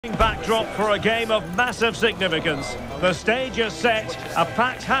Backdrop for a game of massive significance. The stage is set, a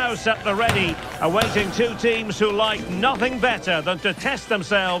packed house at the ready, awaiting two teams who like nothing better than to test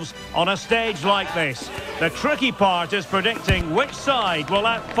themselves on a stage like this. The tricky part is predicting which side will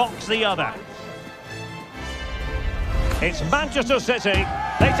outfox the other. It's Manchester City,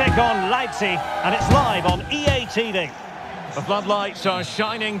 they take on Leipzig, and it's live on EA TV. The floodlights are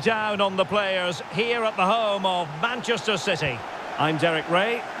shining down on the players here at the home of Manchester City. I'm Derek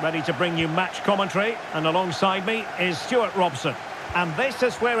Ray, ready to bring you match commentary, and alongside me is Stuart Robson. And this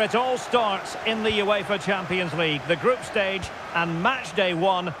is where it all starts in the UEFA Champions League, the group stage and match day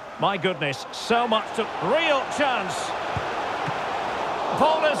one. My goodness, so much to... Real chance!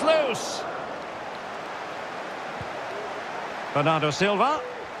 Ball is loose! Bernardo Silva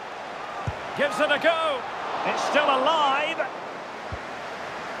gives it a go. It's still alive.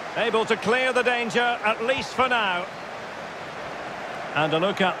 Able to clear the danger, at least for now. And a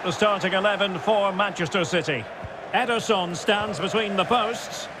look at the starting 11 for Manchester City. Ederson stands between the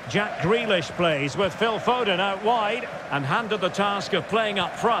posts. Jack Grealish plays with Phil Foden out wide. And handed the task of playing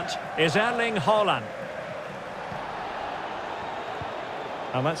up front is Haaland.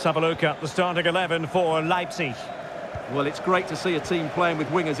 And let's have a look at the starting 11 for Leipzig. Well, it's great to see a team playing with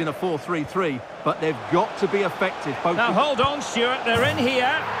wingers in a 4-3-3, but they've got to be effective. Now hold on, Stuart, they're in here.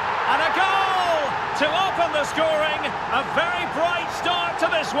 And a goal to open the scoring. A very bright start to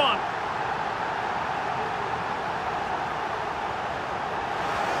this one.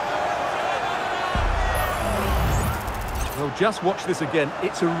 Well, just watch this again.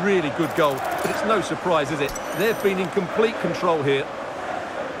 It's a really good goal, but it's no surprise, is it? They've been in complete control here.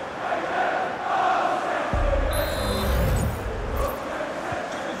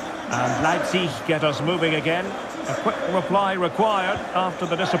 And Leipzig get us moving again. A quick reply required after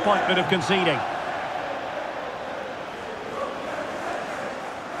the disappointment of conceding.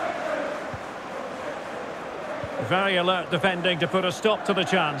 Very alert defending to put a stop to the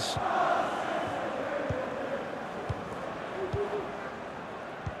chance.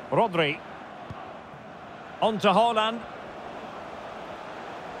 Rodri. On to Haaland.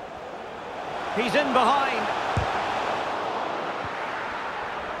 He's in behind.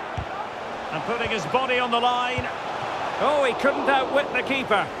 And putting his body on the line. Oh, he couldn't outwit the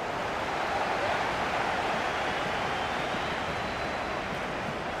keeper.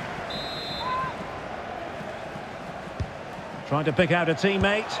 Trying to pick out a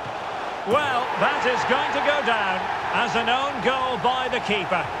teammate. Well, that is going to go down as an own goal by the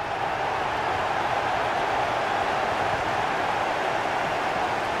keeper.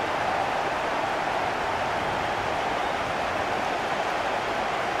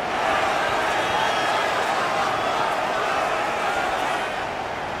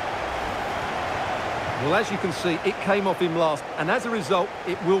 Well, as you can see, it came off him last, and as a result,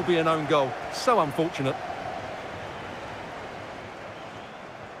 it will be an own goal. So unfortunate.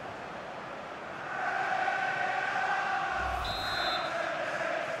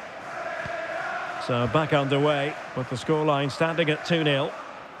 So back underway with the scoreline standing at 2-0.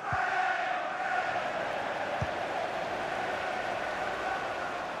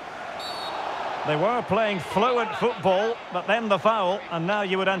 They were playing fluent football, but then the foul, and now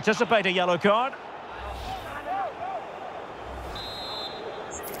you would anticipate a yellow card.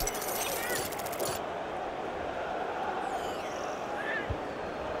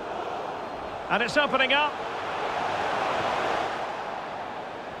 And it's opening up.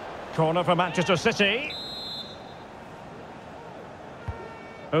 Corner for Manchester City.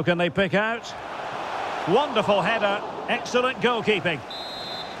 Who can they pick out? Wonderful header. Excellent goalkeeping.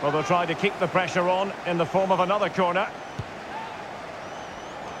 Well, they'll try to keep the pressure on in the form of another corner.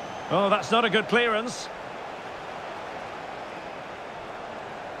 Oh, that's not a good clearance.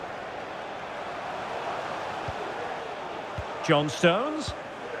 John Stones.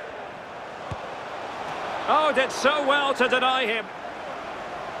 Oh, did so well to deny him.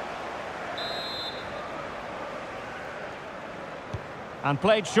 And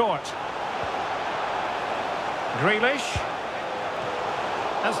played short. Grealish.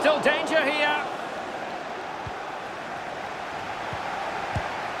 And still danger here.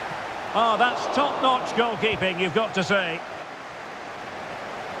 Oh, that's top-notch goalkeeping, you've got to say.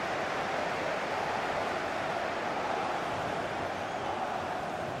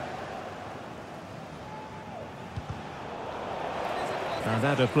 And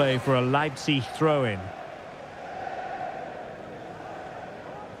that'll play for a Leipzig throw-in.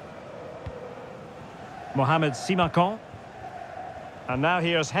 Mohamed Simakan. And now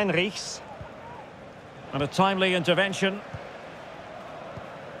here's Henrichs. And a timely intervention.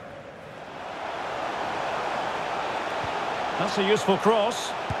 That's a useful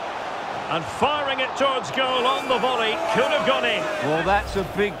cross. And firing it towards goal on the volley. Could have gone in. Well, that's a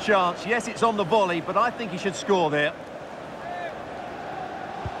big chance. Yes, it's on the volley, but I think he should score there.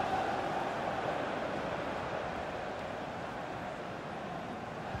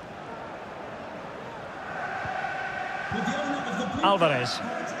 Alvarez.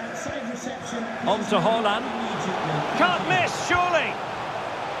 On to Haaland. Can't miss, surely.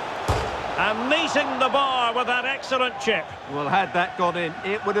 And meeting the bar with that excellent chip. Well, had that gone in,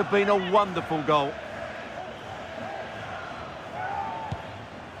 it would have been a wonderful goal.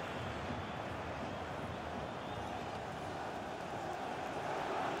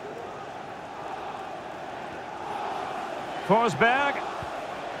 Forsberg.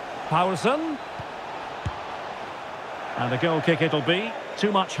 Paulsen. And a goal kick it'll be.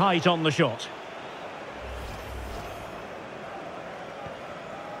 Too much height on the shot.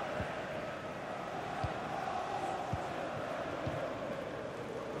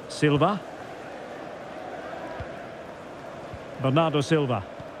 Silva. Bernardo Silva.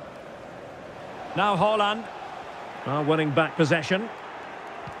 Now Haaland. Winning back possession.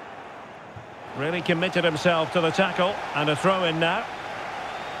 Really committed himself to the tackle. And a throw in now.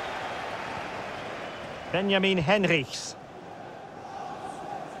 Benjamin Henrichs.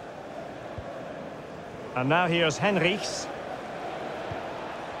 And now here's Henrichs.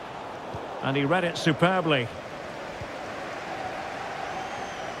 And he read it superbly.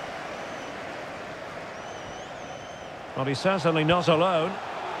 Well, he's certainly not alone.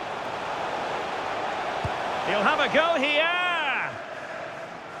 He'll have a go here.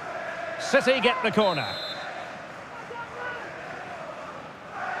 City get the corner.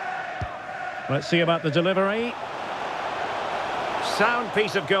 Let's see about the delivery. Sound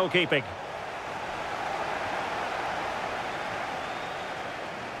piece of goalkeeping.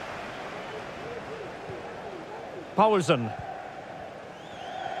 Paulsen.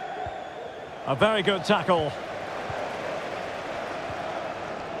 A very good tackle.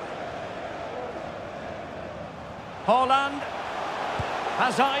 Haaland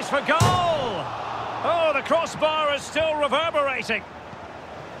has eyes for goal. Oh, the crossbar is still reverberating.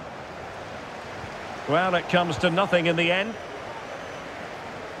 Well, it comes to nothing in the end.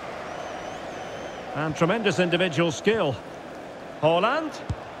 And tremendous individual skill. Haaland.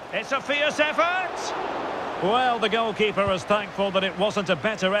 It's a fierce effort. Well, the goalkeeper is thankful that it wasn't a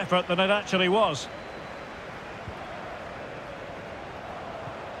better effort than it actually was.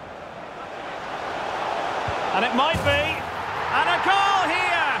 And it might be. And a goal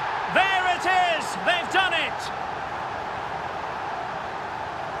here! There it is! They've done it!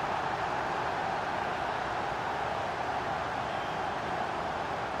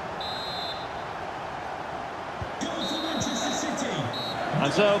 Goal for Manchester City.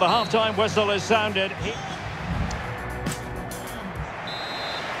 And so the half-time whistle is sounded.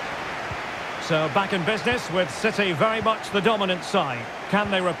 So back in business with City very much the dominant side. Can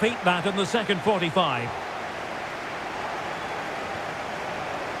they repeat that in the second 45?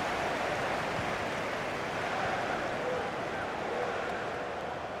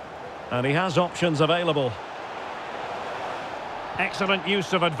 And he has options available. Excellent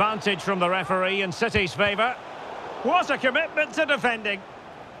use of advantage from the referee in City's favour. What a commitment to defending.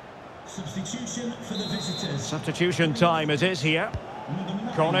 Substitution for the visitors. Substitution time it is here.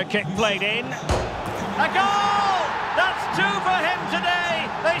 Corner kick played in. A goal! That's two for him today.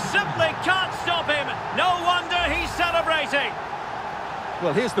 They simply can't stop him. No wonder he's celebrating.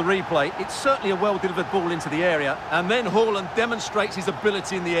 Well, here's the replay. It's certainly a well-delivered ball into the area. And then Haaland demonstrates his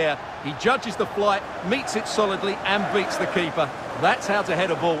ability in the air. He judges the flight, meets it solidly and beats the keeper. That's how to head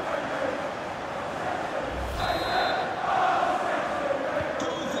a ball.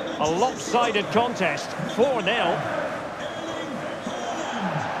 A lopsided contest, 4-0.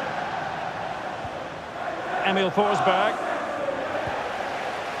 Emil Forsberg.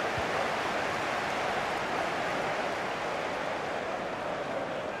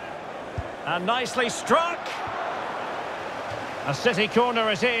 And nicely struck. A City corner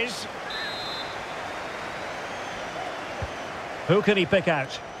it is. Who can he pick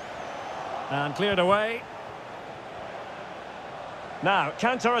out? And cleared away. Now,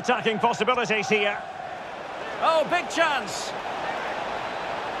 counter-attacking possibilities here. Oh, big chance.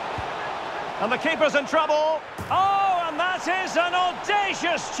 And the keeper's in trouble. Oh, and that is an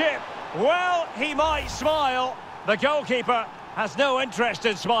audacious chip. Well, he might smile. The goalkeeper has no interest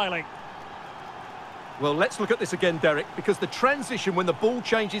in smiling. Well, let's look at this again, Derek, because the transition when the ball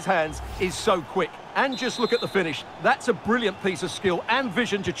changes hands is so quick. And just look at the finish. That's a brilliant piece of skill and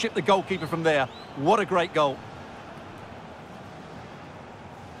vision to chip the goalkeeper from there. What a great goal.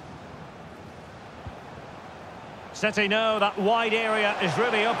 City know that wide area is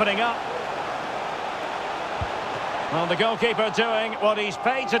really opening up. Well, the goalkeeper doing what he's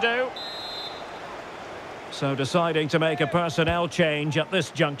paid to do. So deciding to make a personnel change at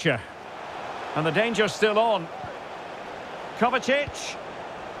this juncture. And the danger's still on. Kovacic.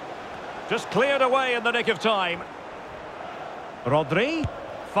 Just cleared away in the nick of time. Rodri.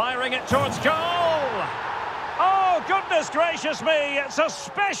 Firing it towards goal. Oh, goodness gracious me. It's a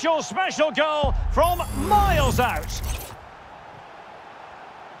special, special goal from miles out.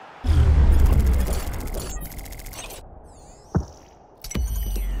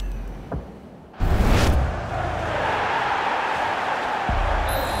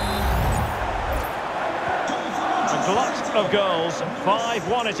 A glut of goals.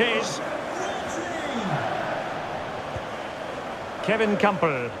 5-1 it is. Kevin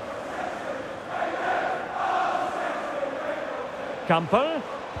Campbell. Campbell.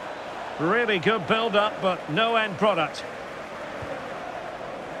 Really good build-up, but no end product.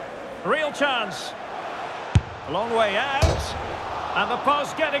 Real chance. A long way out. And the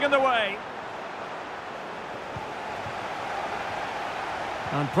post getting in the way.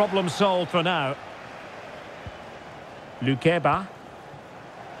 And problem solved for now. Lukeba.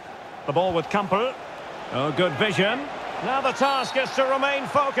 The ball with Campbell. Oh, good vision. Now the task is to remain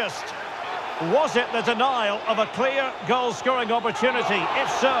focused. Was it the denial of a clear goal-scoring opportunity? If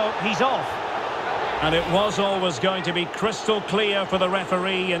so, he's off. And it was always going to be crystal clear for the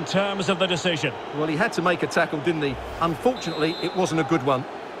referee in terms of the decision. Well, he had to make a tackle, didn't he? Unfortunately, it wasn't a good one.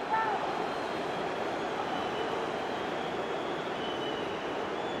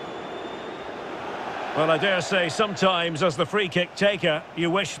 Well, I dare say sometimes as the free kick taker, you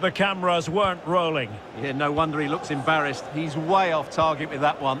wish the cameras weren't rolling. Yeah, no wonder he looks embarrassed. He's way off target with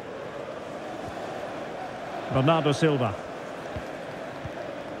that one. Bernardo Silva.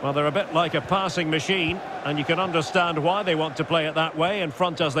 Well, they're a bit like a passing machine, and you can understand why they want to play it that way, in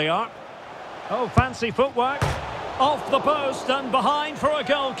front as they are. Oh, fancy footwork. Off the post and behind for a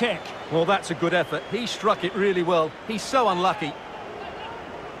goal kick. Well, that's a good effort. He struck it really well. He's so unlucky.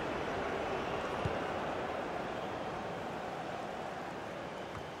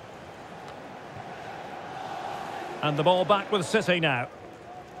 And the ball back with City now.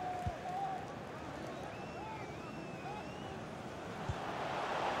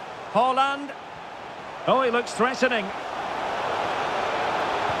 Haaland. Oh, he looks threatening.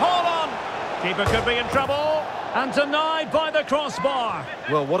 Haaland! Keeper could be in trouble. And denied by the crossbar.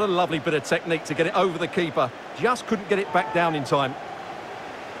 Well, what a lovely bit of technique to get it over the keeper. Just couldn't get it back down in time.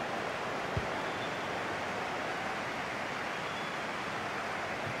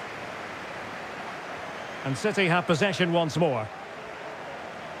 And City have possession once more.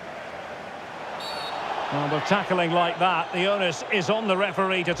 Well, they're tackling like that. The onus is on the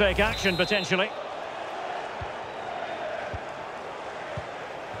referee to take action, potentially.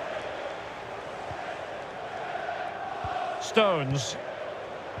 Stones.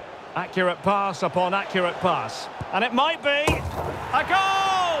 Accurate pass upon accurate pass. And it might be a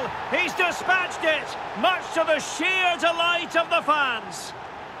goal! He's dispatched it, much to the sheer delight of the fans.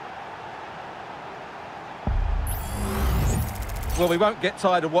 Well, we won't get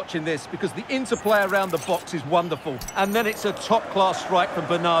tired of watching this because the interplay around the box is wonderful. And then it's a top-class strike from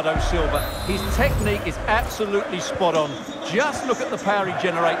Bernardo Silva. His technique is absolutely spot on. Just look at the power he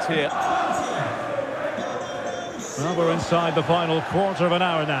generates here. Well, we're inside the final quarter of an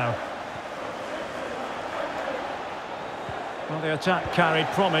hour now. Well, the attack carried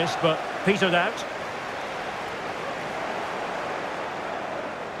promise, but petered out.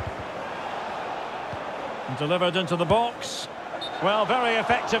 And delivered into the box. Well, very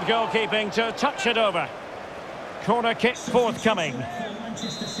effective goalkeeping to touch it over. Corner kick forthcoming.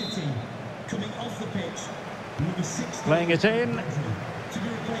 Manchester City coming off the pitch. Number 16. Playing it in. To be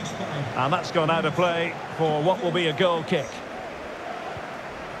replaced by And that's gone out of play for what will be a goal kick.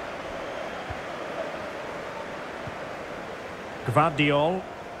 Gvardiol.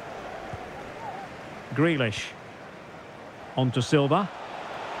 Grealish. On to Silva.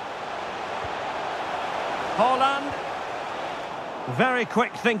 Haaland. Very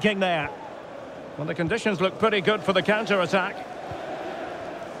quick thinking there. Well, the conditions look pretty good for the counter-attack.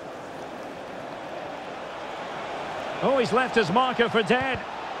 Oh, he's left his marker for dead.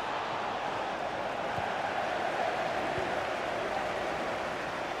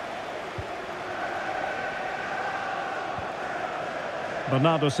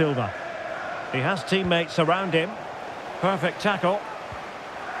 Bernardo Silva. He has teammates around him. Perfect tackle.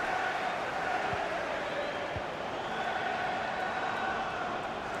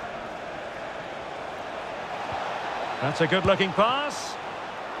 That's a good-looking pass.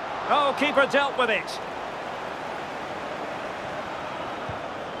 Oh, keeper dealt with it.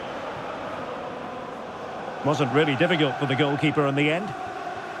 Wasn't really difficult for the goalkeeper in the end.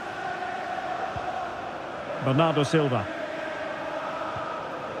 Bernardo Silva.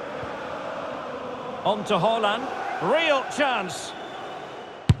 On to Haaland. Real chance.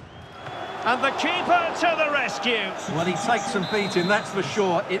 And the keeper to the rescue. Well, he takes some beating, that's for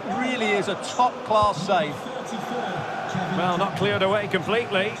sure. It really is a top-class save. Well, not cleared away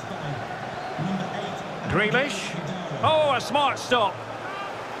completely. Grealish. Oh, a smart stop.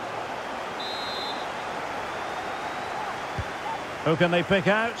 Who can they pick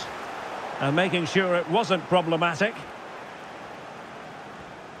out? And making sure it wasn't problematic.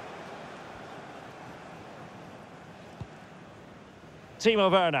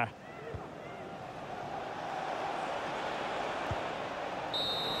 Timo Werner.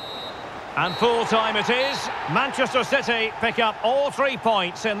 And full time it is. Manchester City pick up all 3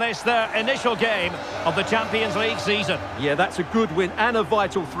 points in this, their initial game of the Champions League season. Yeah, that's a good win and a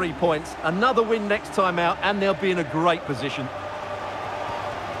vital 3 points. Another win next time out and they'll be in a great position.